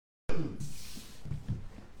All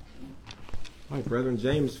right, brethren,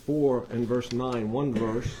 James 4 and verse 9, one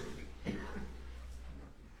verse.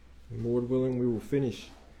 And Lord willing, we will finish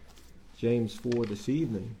James 4 this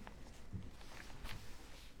evening.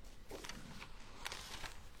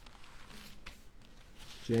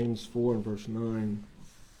 James 4 and verse 9.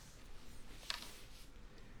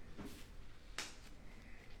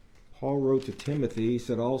 Paul wrote to Timothy, he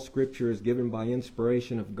said, all Scripture is given by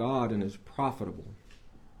inspiration of God and is profitable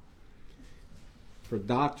for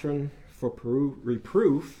doctrine, for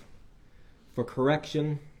reproof, for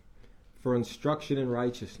correction, for instruction in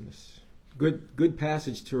righteousness. Good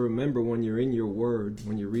passage to remember when you're in your word,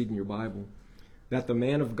 when you're reading your Bible, that the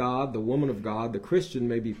man of God, the woman of God, the Christian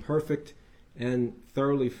may be perfect and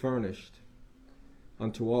thoroughly furnished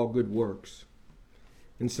unto all good works.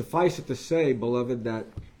 And suffice it to say, beloved, that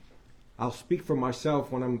I'll speak for myself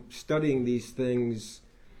when I'm studying these things.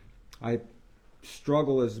 I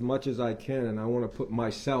struggle as much as I can, and I want to put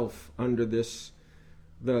myself under the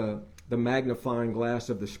magnifying glass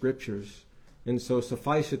of the Scriptures. And so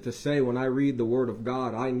suffice it to say, when I read the Word of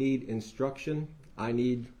God, I need instruction, I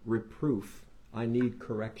need reproof, I need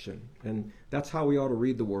correction. And that's how we ought to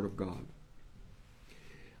read the Word of God.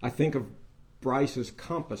 I think of Bryce's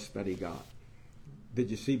compass that he got. Did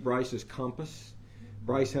you see Bryce's compass?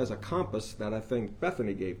 Bryce has a compass that I think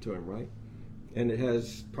Bethany gave to him, right? And it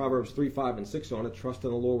has Proverbs 3, 5, and 6 on it. Trust in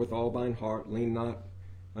the Lord with all thine heart. Lean not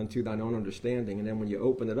unto thine own understanding. And then when you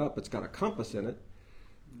open it up, it's got a compass in it.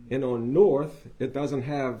 And on north, it doesn't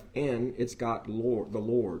have N. It's got Lord, the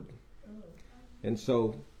Lord. And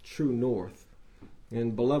so, true north.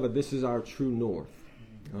 And beloved, this is our true north.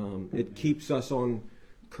 It keeps us on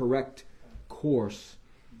correct course.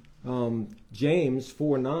 James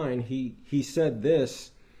 4:9, he said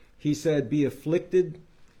this. He said, be afflicted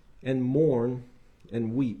and mourn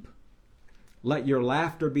and weep. Let your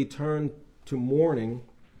laughter be turned to mourning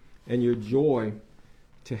and your joy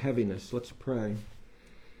to heaviness. Let's pray.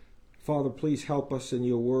 Father, please help us in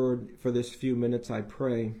your word for this few minutes, I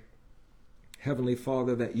pray. Heavenly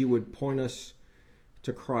Father, that you would point us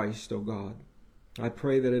to Christ, O God. I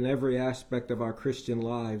pray that in every aspect of our Christian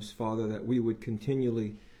lives, Father, that we would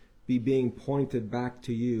continually be being pointed back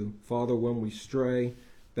to you. Father, when we stray,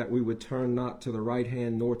 that we would turn not to the right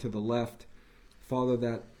hand nor to the left. Father,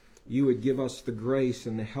 that you would give us the grace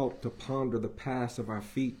and the help to ponder the paths of our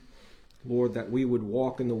feet. Lord, that we would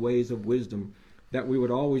walk in the ways of wisdom, that we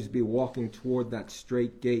would always be walking toward that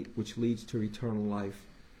straight gate which leads to eternal life.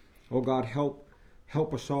 Oh God,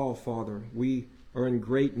 help us all, Father. We are in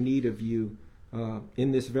great need of you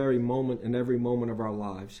in this very moment and every moment of our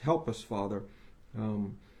lives. Help us, Father.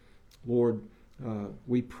 Lord,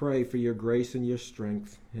 we pray for your grace and your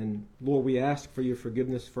strength. And Lord, we ask for your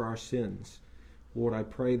forgiveness for our sins. Lord, I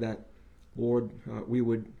pray that, Lord, we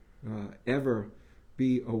would ever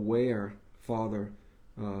be aware, Father,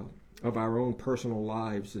 of our own personal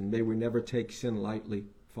lives, and may we never take sin lightly,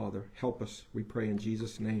 Father. Help us, we pray in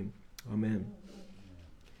Jesus' name. Amen.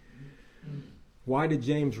 Why did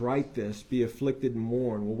James write this, be afflicted and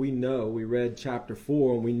mourn? Well, we read chapter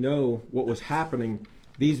 4, and we know what was happening.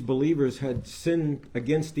 These believers had sinned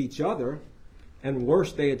against each other, and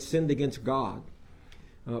worse, they had sinned against God.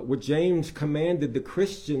 What James commanded the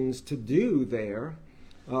Christians to do there,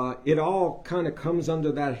 it all kind of comes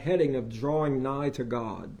under that heading of drawing nigh to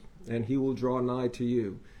God, and he will draw nigh to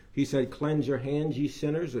you. He said, cleanse your hands, ye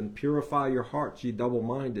sinners, and purify your hearts, ye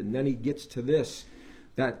double-minded. And then he gets to this,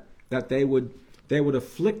 that they would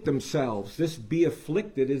afflict themselves. This be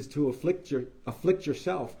afflicted is to afflict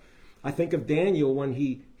yourself. I think of Daniel when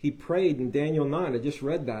he prayed in Daniel 9. I just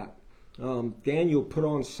read that. Daniel put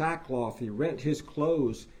on sackcloth, he rent his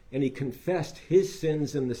clothes, and he confessed his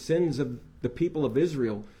sins and the sins of the people of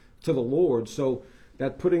Israel to the Lord. So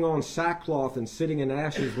that putting on sackcloth and sitting in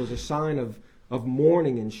ashes was a sign of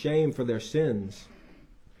mourning and shame for their sins.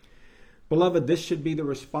 Beloved, this should be the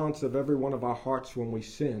response of every one of our hearts when we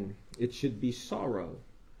sin. It should be sorrow.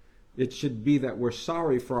 It should be that we're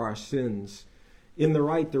sorry for our sins in the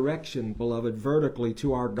right direction, beloved, vertically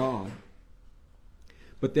to our God.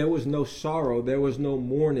 But there was no sorrow, there was no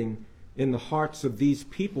mourning in the hearts of these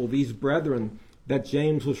people, these brethren that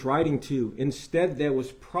James was writing to. Instead, there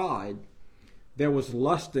was pride, there was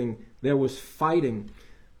lusting, there was fighting,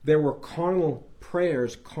 there were carnal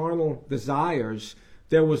prayers, carnal desires,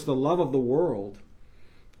 there was the love of the world.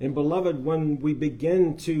 And beloved, when we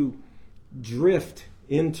begin to drift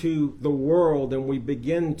into the world and we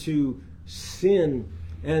begin to sin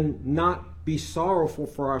and not be sorrowful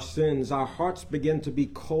for our sins, our hearts begin to be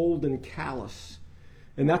cold and callous.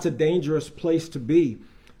 And that's a dangerous place to be,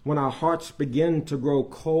 when our hearts begin to grow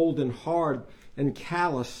cold and hard and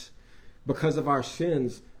callous. because of our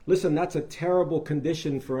sins. Listen, that's a terrible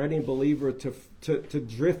condition for any believer to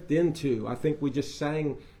drift into. I think we just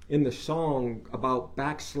sang in the song about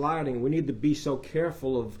backsliding. We need to be so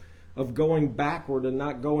careful of going backward and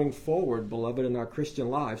not going forward, beloved, in our Christian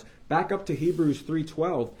lives. Back up to Hebrews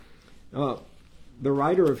 3:12. The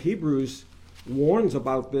writer of Hebrews warns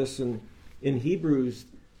about this in Hebrews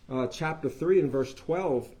chapter 3 and verse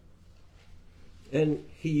 12. And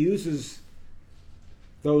he uses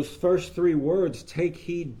those first three words, take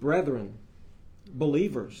heed, brethren,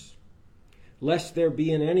 believers, lest there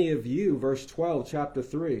be in any of you, verse 12, chapter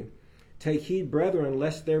 3, take heed, brethren,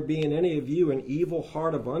 lest there be in any of you an evil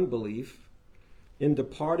heart of unbelief in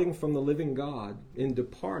departing from the living God, in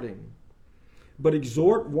departing. But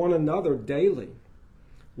exhort one another daily,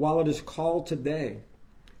 while it is called today,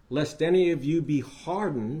 lest any of you be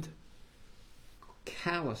hardened,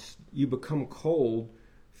 calloused, you become cold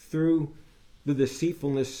through the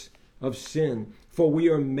deceitfulness of sin. For we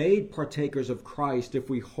are made partakers of Christ if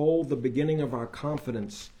we hold the beginning of our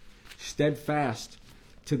confidence steadfast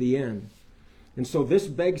to the end. And so this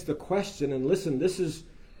begs the question, and listen, this is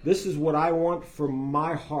what I want for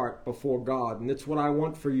my heart before God, and it's what I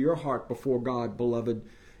want for your heart before God, beloved.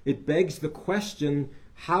 It begs the question,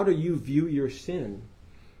 how do you view your sin?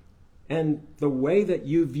 And the way that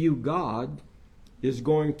you view God is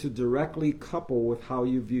going to directly couple with how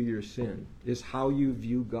you view your sin, is how you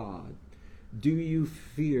view God. Do you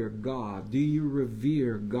fear God? Do you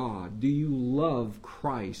revere God? Do you love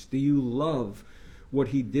Christ? Do you love what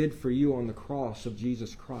he did for you on the cross of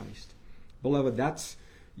Jesus Christ? Beloved,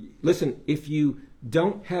 listen, if you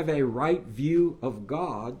don't have a right view of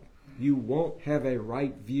God, you won't have a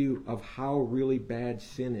right view of how really bad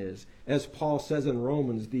sin is. As Paul says in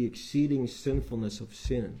Romans, the exceeding sinfulness of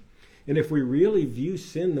sin. And if we really view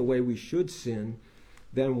sin the way we should sin,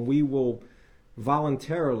 then we will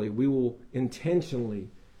voluntarily, we will intentionally,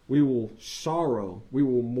 we will sorrow, we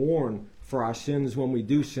will mourn for our sins when we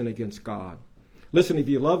do sin against God. Listen, if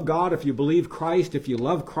you love God, if you believe Christ, if you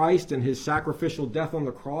love Christ and his sacrificial death on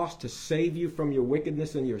the cross to save you from your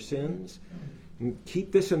wickedness and your sins, and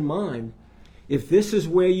keep this in mind, if this is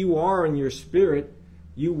where you are in your spirit,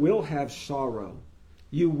 you will have sorrow.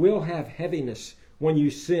 You will have heaviness when you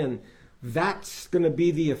sin. That's going to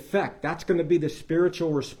be the effect. That's going to be the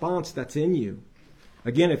spiritual response that's in you.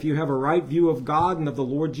 Again, if you have a right view of God and of the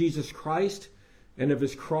Lord Jesus Christ and of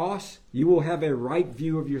his cross, you will have a right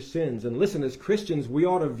view of your sins. And listen, as Christians, we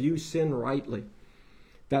ought to view sin rightly.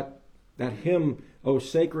 That hymn, O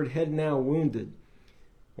sacred head now wounded,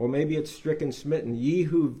 or maybe it's stricken, smitten, ye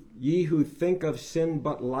who think of sin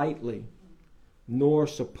but lightly, nor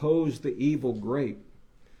suppose the evil great,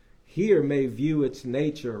 here may view its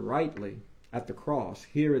nature rightly at the cross.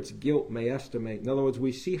 Here its guilt may estimate. In other words,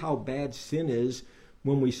 we see how bad sin is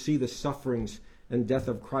when we see the sufferings and death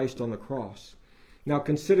of Christ on the cross. Now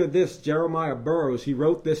consider this, Jeremiah Burroughs, he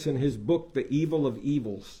wrote this in his book, The Evil of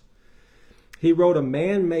Evils. He wrote, a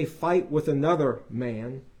man may fight with another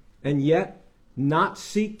man and yet not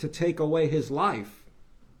seek to take away his life,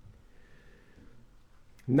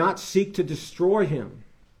 not seek to destroy him.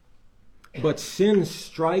 But sin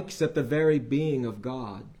strikes at the very being of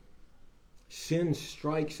God. Sin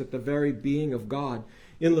strikes at the very being of God.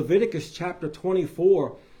 In Leviticus chapter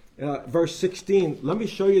 24, verse 16, let me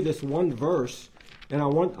show you this one verse, and I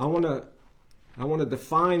want to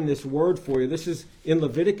define this word for you. This is in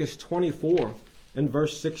Leviticus 24 and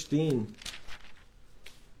verse 16.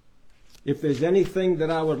 If there's anything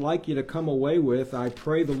that I would like you to come away with, I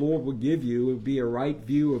pray the Lord will give you, it would be a right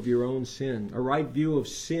view of your own sin, a right view of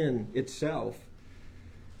sin itself.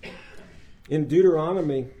 In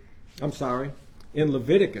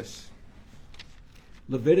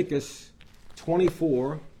Leviticus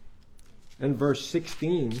 24 and verse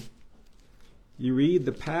 16, you read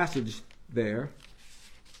the passage there,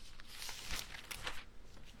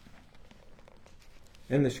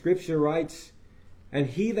 and the scripture writes, and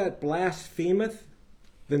he that blasphemeth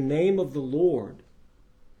the name of the Lord,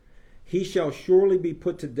 he shall surely be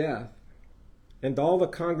put to death, and all the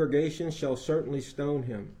congregation shall certainly stone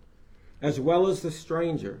him, as well as the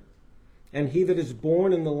stranger. And he that is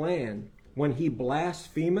born in the land, when he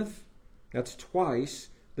blasphemeth, that's twice,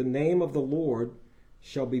 the name of the Lord,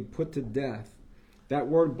 shall be put to death. That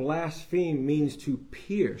word blaspheme means to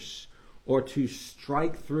pierce or to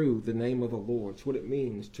strike through the name of the Lord. That's what it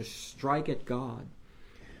means, to strike at God.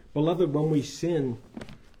 Beloved, when we sin,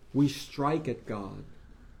 we strike at God.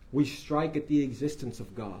 We strike at the existence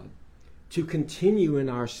of God. To continue in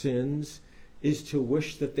our sins is to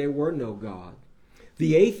wish that there were no God.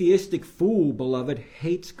 The atheistic fool, beloved,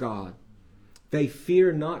 hates God. They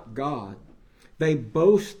fear not God. They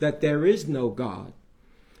boast that there is no God.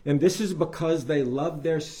 And this is because they love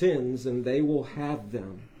their sins and they will have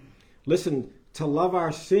them. Listen, to love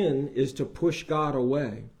our sin is to push God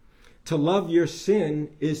away. To love your sin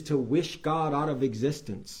is to wish God out of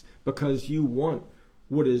existence because you want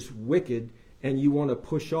what is wicked and you want to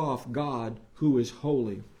push off God who is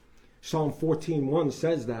holy. Psalm 14:1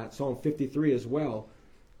 says that, Psalm 53 as well.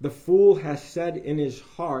 The fool has said in his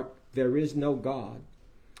heart, there is no God.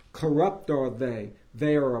 Corrupt are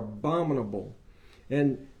they are abominable.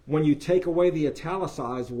 And when you take away the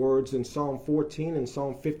italicized words in Psalm 14 and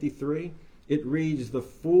Psalm 53, it reads, the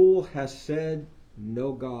fool has said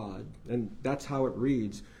no God. And that's how it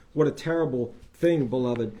reads. What a terrible thing,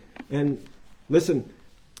 beloved. And listen,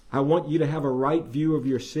 I want you to have a right view of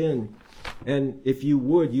your sin. And if you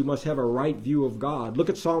would, you must have a right view of God. Look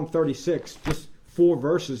at Psalm 36, just 4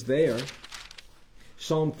 verses there.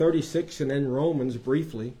 Psalm 36 and then Romans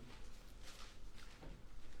briefly.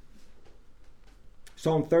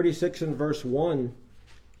 Psalm 36 and verse 1,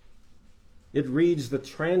 it reads, the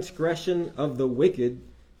transgression of the wicked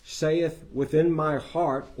saith within my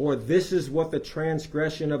heart, or this is what the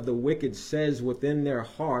transgression of the wicked says within their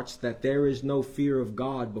hearts, that there is no fear of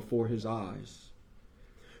God before his eyes.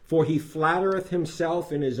 For he flattereth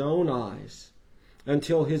himself in his own eyes,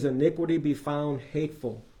 until his iniquity be found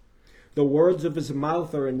hateful. The words of his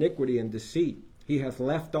mouth are iniquity and deceit. He hath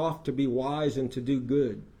left off to be wise and to do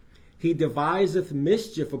good. He deviseth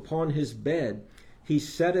mischief upon his bed. He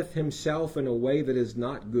setteth himself in a way that is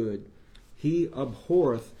not good. He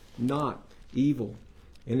abhorreth not evil.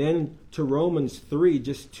 And then to Romans 3,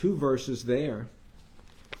 just 2 verses there.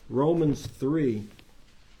 Romans 3.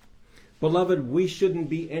 Beloved, we shouldn't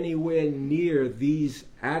be anywhere near these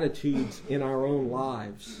attitudes in our own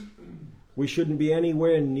lives. We shouldn't be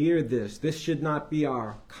anywhere near this. This should not be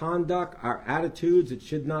our conduct, our attitudes. It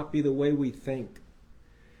should not be the way we think.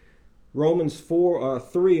 Romans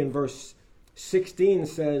 3 and verse 16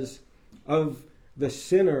 says, of the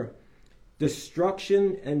sinner,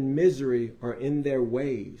 destruction and misery are in their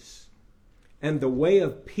ways, and the way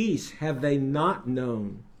of peace have they not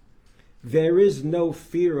known. There is no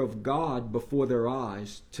fear of God before their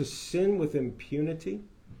eyes. To sin with impunity,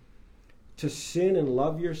 to sin and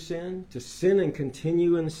love your sin, to sin and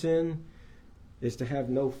continue in sin, is to have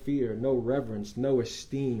no fear, no reverence, no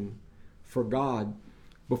esteem for God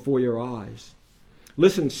before your eyes.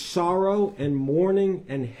 Listen, sorrow and mourning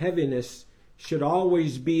and heaviness should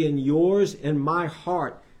always be in yours and my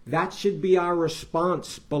heart. That should be our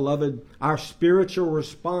response, beloved, our spiritual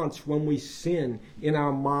response when we sin. In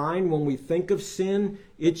our mind, when we think of sin,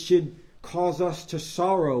 it should cause us to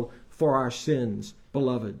sorrow for our sins,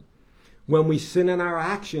 beloved. When we sin in our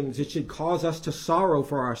actions, it should cause us to sorrow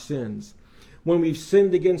for our sins. When we've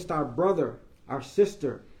sinned against our brother, our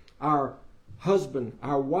sister, our husband,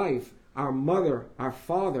 our wife, our mother, our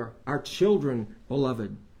father, our children,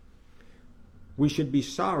 beloved, we should be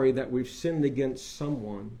sorry that we've sinned against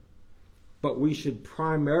someone, but we should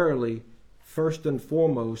primarily, first and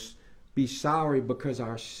foremost, be sorry because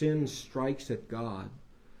our sin strikes at God.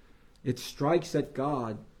 It strikes at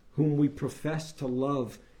God, whom we profess to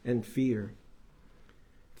love and fear.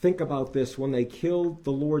 Think about this. When they killed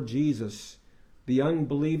the Lord Jesus, the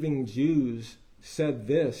unbelieving Jews said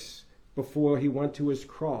this before he went to his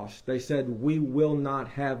cross. They said, we will not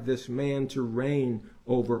have this man to reign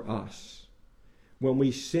over us. When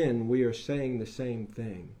we sin, we are saying the same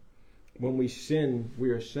thing. When we sin, we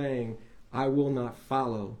are saying, I will not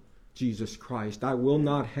follow Jesus Christ. I will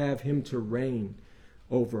not have him to reign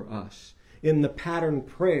over us. In the pattern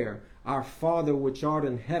prayer, our Father which art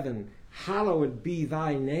in heaven, hallowed be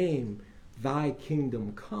thy name, thy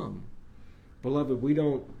kingdom come. Beloved, we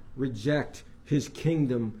don't reject his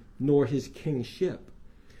kingdom nor his kingship.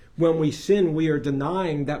 When we sin, we are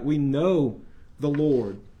denying that we know the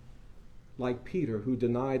Lord. Like Peter, who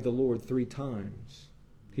denied the Lord 3 times.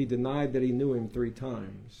 He denied that he knew him 3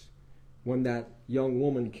 times. When that young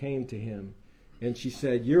woman came to him and she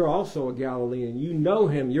said, you're also a Galilean. You know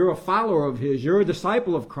him. You're a follower of his. You're a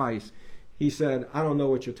disciple of Christ. He said, I don't know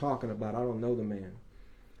what you're talking about. I don't know the man.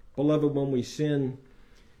 Beloved, when we sin,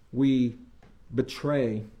 we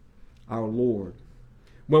betray our Lord.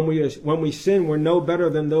 When we sin, we're no better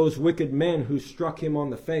than those wicked men who struck him on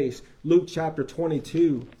the face. Luke chapter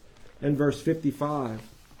 22 and verse 55.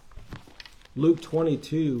 Luke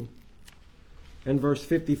 22 and verse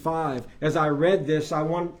 55. As I read this,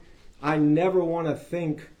 I never want to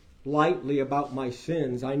think lightly about my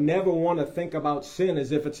sins. I never want to think about sin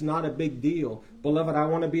as if it's not a big deal. Beloved, I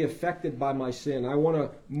want to be affected by my sin. I want to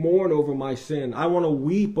mourn over my sin. I want to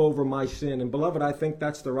weep over my sin. And beloved, I think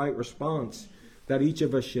that's the right response that each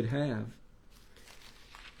of us should have.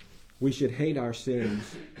 we should hate our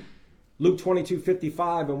sins. Luke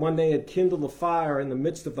 22:55, and when they had kindled a fire in the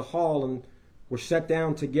midst of the hall and were set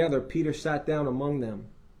down together, Peter sat down among them.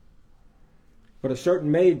 But a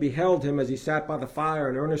certain maid beheld him as he sat by the fire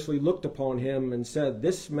and earnestly looked upon him and said,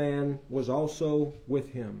 "This man was also with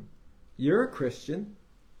him." You're a Christian.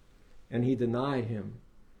 And he denied him.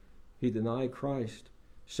 He denied Christ,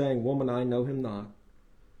 saying, "Woman, I know him not."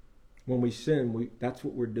 When we sin, that's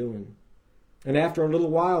what we're doing. And after a little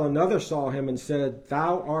while, another saw him and said,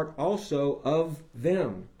 "Thou art also of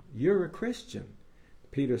them." You're a Christian.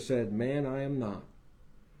 Peter said, "Man, I am not."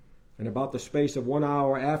 And about the space of 1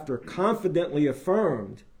 hour after, confidently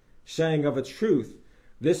affirmed, saying, "Of a truth,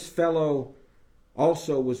 this fellow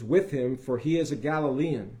also was with him, for he is a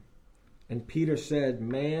Galilean." And Peter said,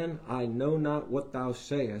 "Man, I know not what thou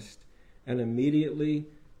sayest." And immediately,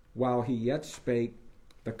 while he yet spake,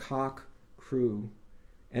 the cock crew.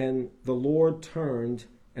 And the Lord turned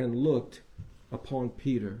and looked upon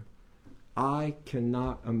Peter. I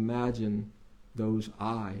cannot imagine those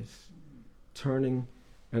eyes turning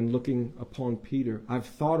and looking upon Peter. I've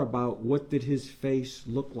thought about what did his face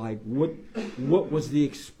look like? What was the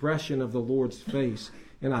expression of the Lord's face?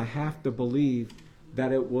 And I have to believe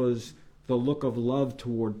that it was the look of love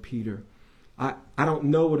toward Peter. I don't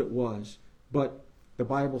know what it was, but the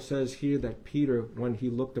Bible says here that Peter, when he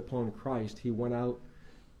looked upon Christ, he went out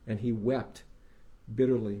and he wept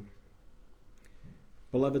bitterly.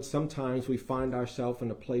 Beloved, sometimes we find ourselves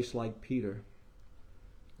in a place like Peter.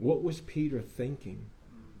 What was Peter thinking?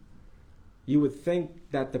 You would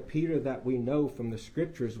think that the Peter that we know from the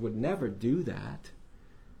scriptures would never do that.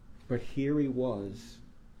 But here he was,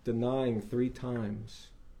 denying 3 times.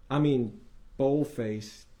 I mean,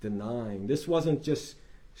 bold-faced denying. This wasn't just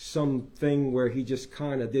something where he just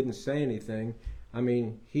kind of didn't say anything. I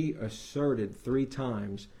mean, he asserted 3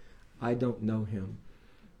 times, "I don't know him."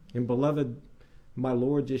 And beloved, my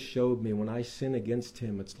Lord just showed me when I sin against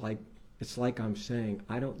him, it's like I'm saying,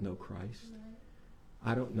 I don't know Christ.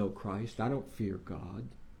 I don't know Christ. I don't fear God.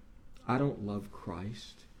 I don't love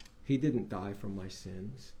Christ. He didn't die for my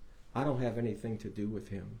sins. I don't have anything to do with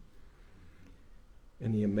him.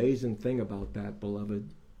 And the amazing thing about that, beloved,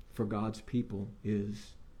 for God's people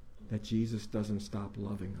is that Jesus doesn't stop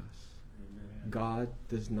loving us. Amen. God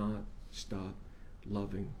does not stop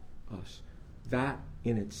loving us. That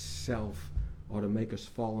in itself ought to make us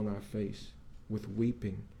fall on our face with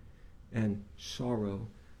weeping and sorrow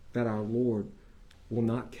that our Lord will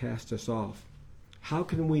not cast us off. How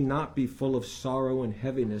can we not be full of sorrow and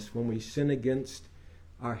heaviness when we sin against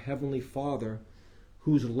our Heavenly Father,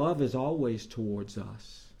 whose love is always towards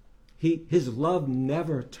us? His love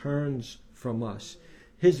never turns from us.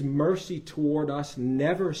 His mercy toward us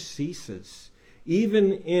never ceases,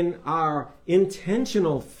 even in our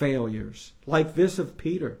intentional failures, like this of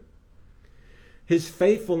Peter. His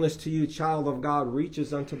faithfulness to you, child of God,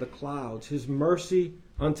 reaches unto the clouds, his mercy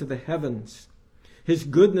unto the heavens. His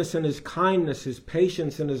goodness and his kindness, his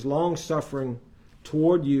patience and his long-suffering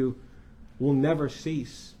toward you will never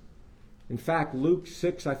cease. In fact, Luke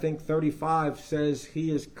 6:35 says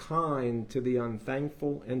he is kind to the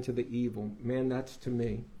unthankful and to the evil. Man, that's to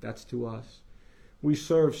me. That's to us. We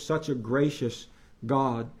serve such a gracious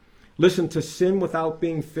God. Listen, to sin without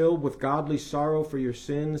being filled with godly sorrow for your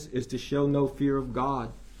sins is to show no fear of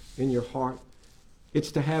God in your heart.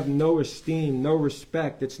 It's to have no esteem, no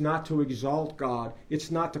respect. It's not to exalt God. It's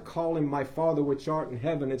not to call him my Father which art in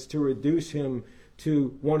heaven. It's to reduce him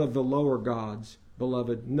to one of the lower gods,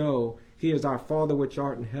 beloved. No, he is our Father which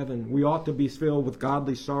art in heaven. We ought to be filled with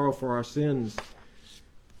godly sorrow for our sins.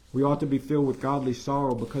 We ought to be filled with godly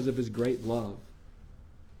sorrow because of his great love.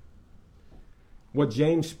 What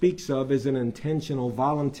James speaks of is an intentional,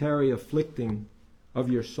 voluntary afflicting of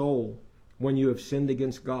your soul when you have sinned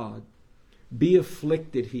against God. Be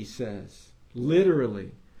afflicted, he says.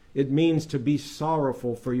 Literally, it means to be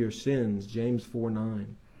sorrowful for your sins, James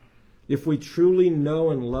 4:9. If we truly know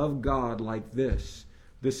and love God like this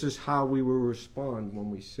is how we will respond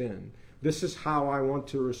when we sin. This is how I want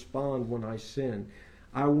to respond when I sin.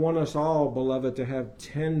 I want us all, beloved, to have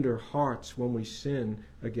tender hearts when we sin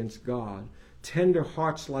against God. Tender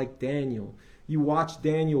hearts like Daniel. You watch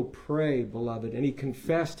Daniel pray, beloved, and he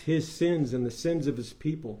confessed his sins and the sins of his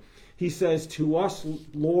people. He says, to us,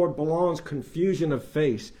 Lord, belongs confusion of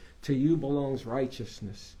face. To you belongs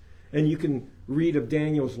righteousness. And you can read of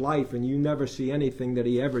Daniel's life and you never see anything that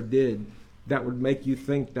he ever did that would make you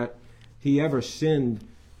think that he ever sinned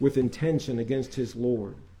with intention against his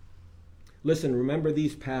Lord. Listen, remember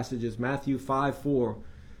these passages, Matthew 5:4,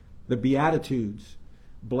 the Beatitudes.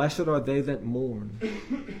 Blessed are they that mourn.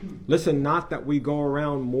 Listen, not that we go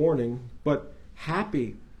around mourning, but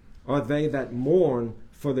happy are they that mourn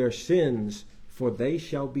for their sins, for they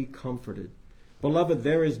shall be comforted. Beloved,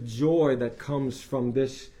 there is joy that comes from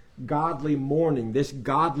this godly mourning, this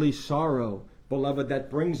godly sorrow, beloved, that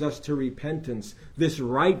brings us to repentance, this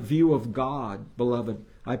right view of God, beloved.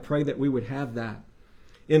 I pray that we would have that.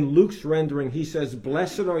 In Luke's rendering, he says,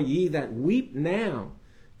 "Blessed are ye that weep now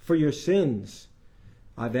for your sins."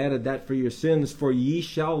 I've added that, for your sins, for ye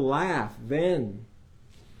shall laugh then.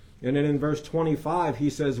 And then in verse 25, he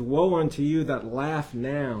says, "Woe unto you that laugh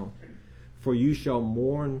now, for you shall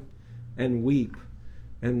mourn and weep."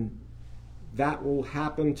 And that will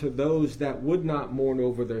happen to those that would not mourn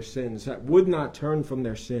over their sins, that would not turn from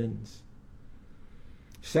their sins.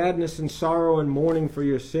 Sadness and sorrow and mourning for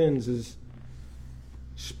your sins is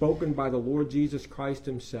spoken by the Lord Jesus Christ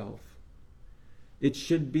himself. It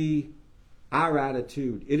should be our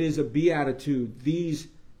attitude. It is a beatitude. These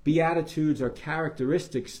beatitudes are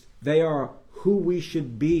characteristics. They are who we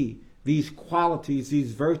should be. These qualities,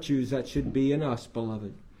 these virtues that should be in us,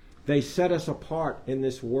 beloved. They set us apart in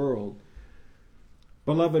this world.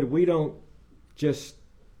 Beloved, we don't just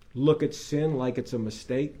look at sin like it's a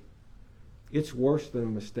mistake. It's worse than a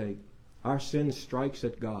mistake. Our sin strikes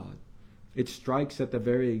at God. It strikes at the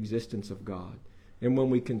very existence of God. And when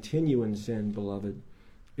we continue in sin, beloved,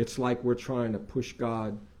 it's like we're trying to push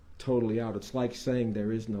God totally out. It's like saying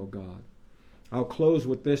there is no God. I'll close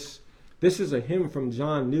with this. This is a hymn from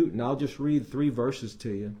John Newton. I'll just read 3 verses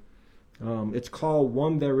to you. It's called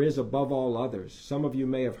 "One There Is Above All Others." Some of you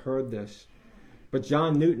may have heard this. But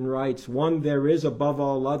John Newton writes, "One there is above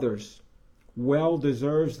all others, well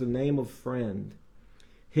deserves the name of friend.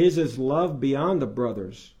 His is love beyond the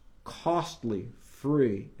brothers, costly,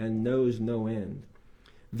 free, and knows no end.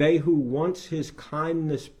 They who once his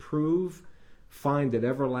kindness prove, find it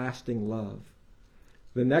everlasting love."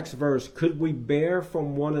 The next verse, "Could we bear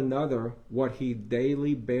from one another what he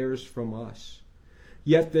daily bears from us?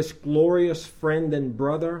 Yet this glorious friend and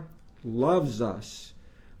brother loves us,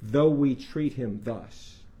 though we treat him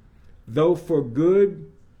thus. Though for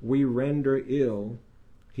good we render ill,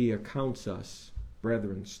 he accounts us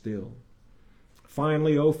brethren still.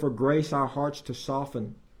 Finally, oh, for grace our hearts to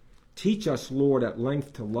soften. Teach us, Lord, at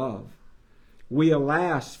length to love. We,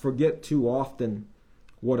 alas, forget too often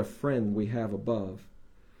what a friend we have above.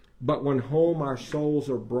 But when home our souls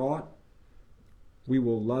are brought, we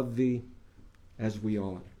will love thee as we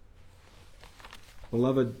ought."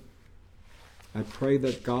 Beloved, I pray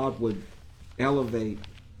that God would elevate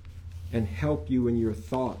and help you in your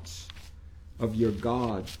thoughts of your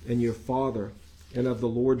God and your Father and of the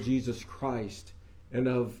Lord Jesus Christ and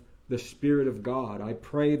of the Spirit of God. I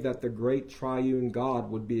pray that the great triune God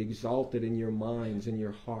would be exalted in your minds and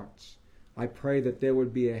your hearts. I pray that there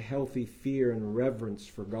would be a healthy fear and reverence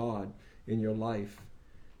for God in your life.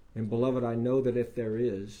 And beloved, I know that if there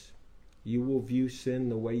is, you will view sin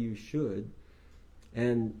the way you should,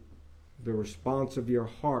 and the response of your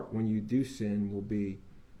heart when you do sin will be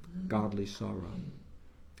godly sorrow.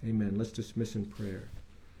 Amen. Let's dismiss in prayer.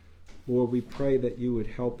 Lord, we pray that you would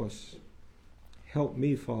help us. Help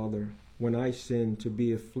me, Father, when I sin, to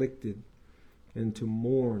be afflicted and to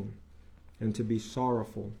mourn and to be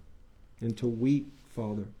sorrowful and to weep,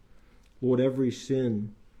 Father. Lord, every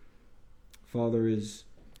sin, Father, is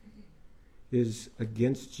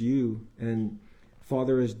against you. And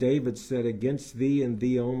Father, as David said, "Against thee and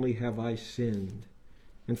thee only have I sinned."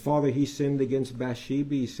 And Father, he sinned against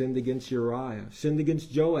Bathsheba, he sinned against Uriah, sinned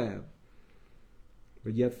against Joab.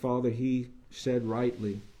 But yet, Father, he said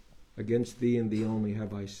rightly, "Against thee and thee only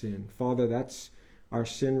have I sinned." Father, that's our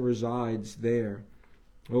sin resides there.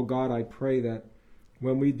 Oh God, I pray that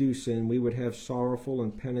when we do sin, we would have sorrowful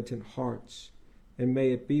and penitent hearts. And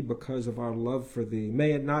may it be because of our love for thee.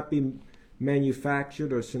 May it not be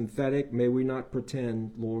manufactured or synthetic. May we not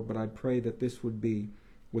pretend, Lord, but I pray that this would be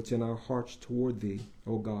what's in our hearts toward thee,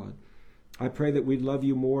 oh God. I pray that we'd love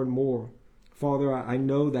you more and more. Father, I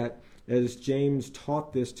know that as James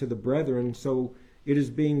taught this to the brethren, so it is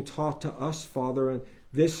being taught to us, Father, and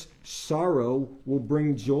this sorrow will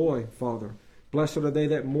bring joy, Father. Blessed are they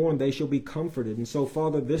that mourn, they shall be comforted. And so,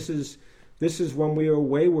 Father, this is when we are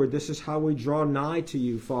wayward. This is how we draw nigh to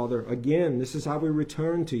you, Father. Again, this is how we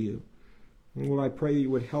return to you. And Lord, I pray that you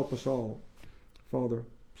would help us all. Father,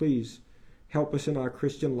 please help us in our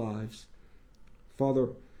Christian lives. Father,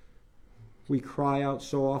 we cry out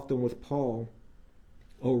so often with Paul,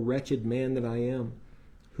 "O wretched man that I am,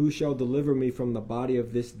 who shall deliver me from the body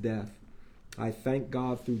of this death? I thank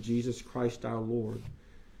God through Jesus Christ our Lord."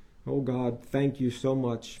 Oh God, thank you so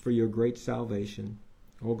much for your great salvation.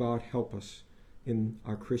 Oh God, help us in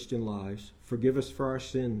our Christian lives. Forgive us for our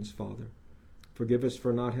sins, Father. Forgive us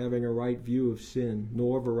for not having a right view of sin,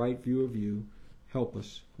 nor of a right view of you. Help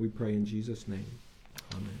us, we pray in Jesus' name.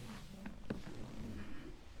 Amen.